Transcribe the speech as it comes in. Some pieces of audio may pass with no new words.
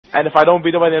And if I don't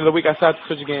beat them by the end of the week, I still have to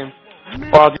switch a game.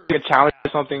 Or I'll do a challenge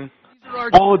or something.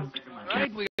 Oh,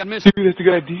 right? We got dude, that's a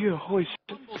good idea. Holy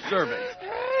shit. Survey.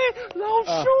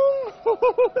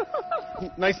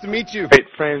 Nice to meet you. Wait,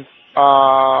 friends.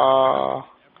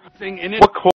 Everything in it.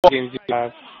 What core games do you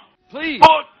have? Please.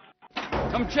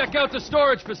 Come check out the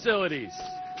storage facilities.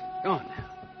 Go on now.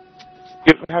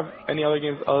 Do you have any other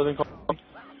games other than Call of Duty?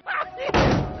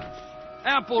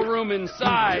 Ample room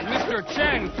inside. Mr.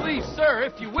 Cheng, please, sir,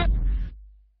 if you will.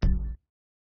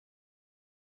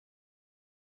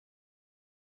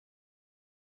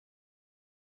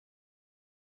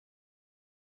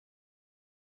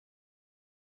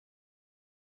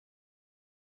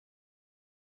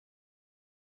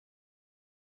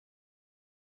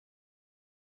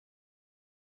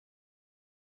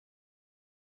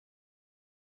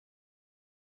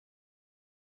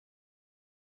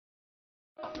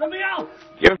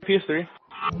 You have a PS3?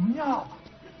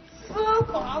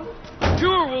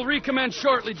 Tour will recommence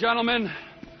shortly, gentlemen.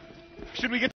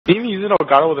 Should we get... Can you even use an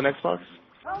Elgato with an Xbox?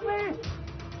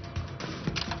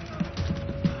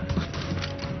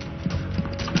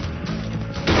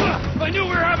 If I knew we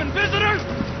were having visitors,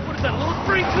 what is that, a little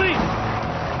spring clean?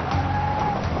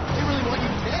 They really want you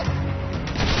dead.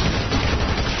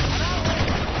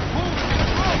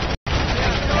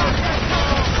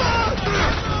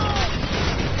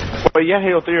 But yeah,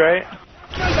 Halo 3, right?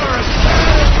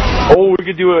 Oh, we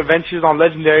could do adventures on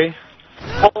Legendary.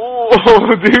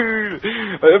 Oh, dude.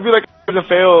 It'd be like a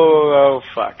fail. Oh,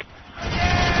 fuck.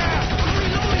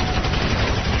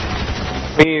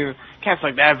 I mean, can't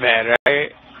suck that bad,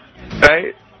 right?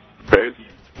 Right?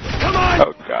 Come on!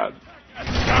 Oh, God.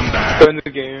 Come back! Go into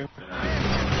the game.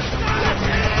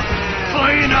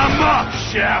 Clean them up,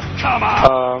 chef! Come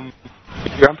on!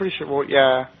 Yeah, I'm pretty sure, well,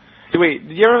 yeah. Wait,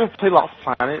 did you ever play Lost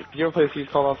Planet? Did you ever play a series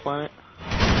called Lost Planet?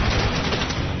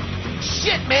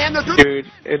 Shit, man!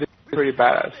 Dude, it is a pretty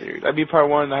badass series. I beat part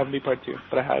 1 and I haven't beat part 2,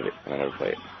 but I have it, and I never play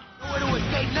it. Where to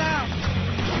escape now?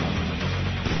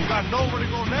 You got nowhere to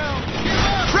go now.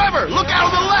 Trevor, look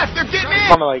out on the left! They're getting in! I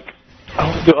want to, like, I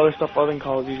want to do other stuff other than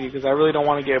Call of Duty, because I really don't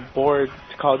want to get bored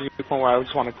to Call of Duty to the point where I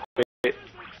just want to quit.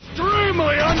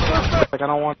 Extremely unprofessional! Like, I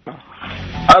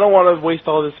don't want to waste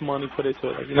all this money put into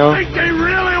it, like, you know? I think they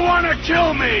really want to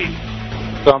kill me!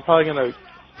 So I'm probably going to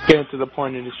get into the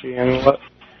porn industry, I mean, what?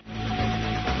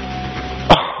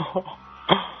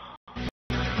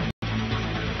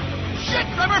 Shit,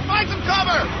 Trevor, find some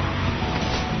cover!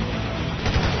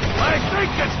 I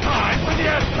think it's time for the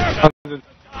attack!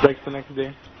 Rexx the next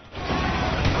day.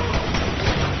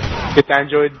 Get the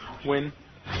Android win.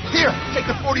 Here, take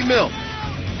the 40 mil.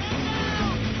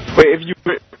 Wait, if you...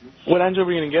 What Android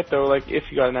were you going to get, though, like, if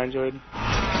you got an Android?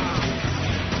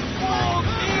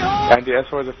 And the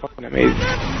S4s are fucking amazing. I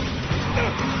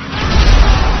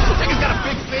think he's got a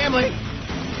big family.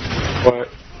 What?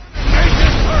 Make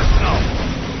it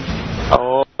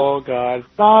personal! Oh, God.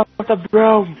 Stop with the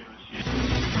bro!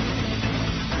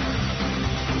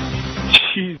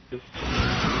 Jesus.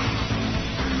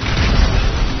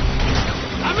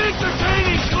 I'm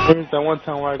entertaining! Where's that one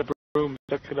time where I got the broom?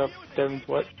 Check it up, Devin's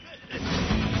what?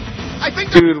 I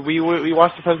think Dude, we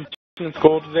watched the presentation in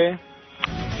school today.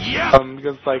 Yeah!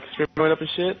 Because, like, streaming went up and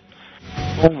shit.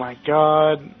 Oh, my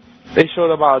God. They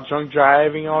showed about drunk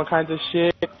driving and all kinds of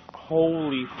shit.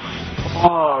 Holy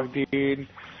fuck, dude.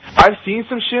 I've seen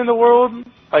some shit in the world,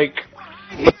 like,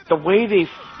 the way the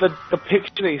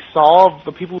picture they saw of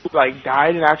the people who, like,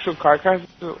 died in actual car crashes,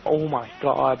 oh my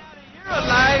God. you're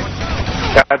alive.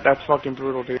 That's fucking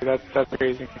brutal, dude. That's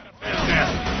crazy.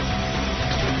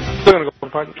 Still gonna go to the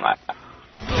party?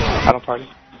 I don't party.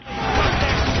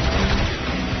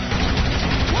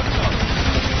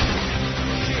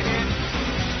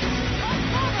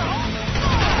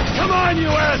 Come on, you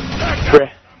ass! Bruh.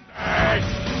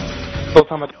 The whole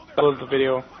time I thought that was the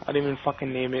video. I didn't even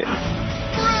fucking name it.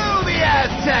 Through the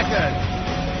Aztecas.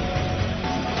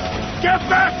 Get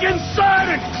back inside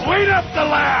and clean up the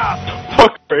lab!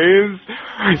 Fuck, Frames.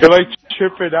 You're like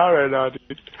tripping out right now,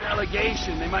 dude.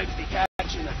 Delegation, they might be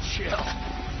catching a chill.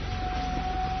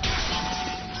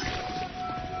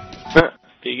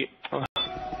 Dig it.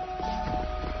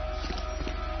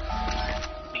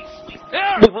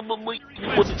 There!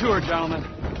 It's a tour, gentlemen.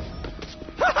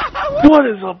 What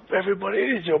is up, everybody?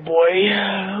 It is your boy,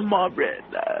 Mob Red.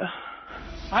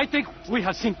 I think we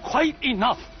have seen quite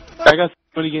enough. I got so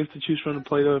many games to choose from to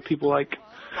play that people like.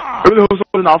 I really hope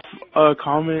someone off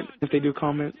comment. If they do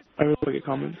comment, I really get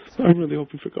comments. I'm really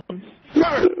hoping for comments.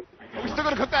 Trevor, are we still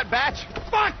gonna cook that batch?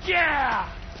 Fuck yeah!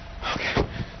 Okay.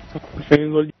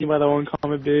 Friends, what do you mean by that one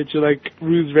comment, bitch? You're like,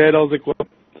 Ruse Red. I was like, what?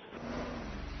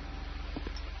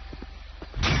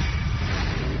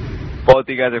 Both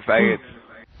you guys are faggots.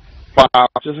 Wow,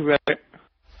 just a bit.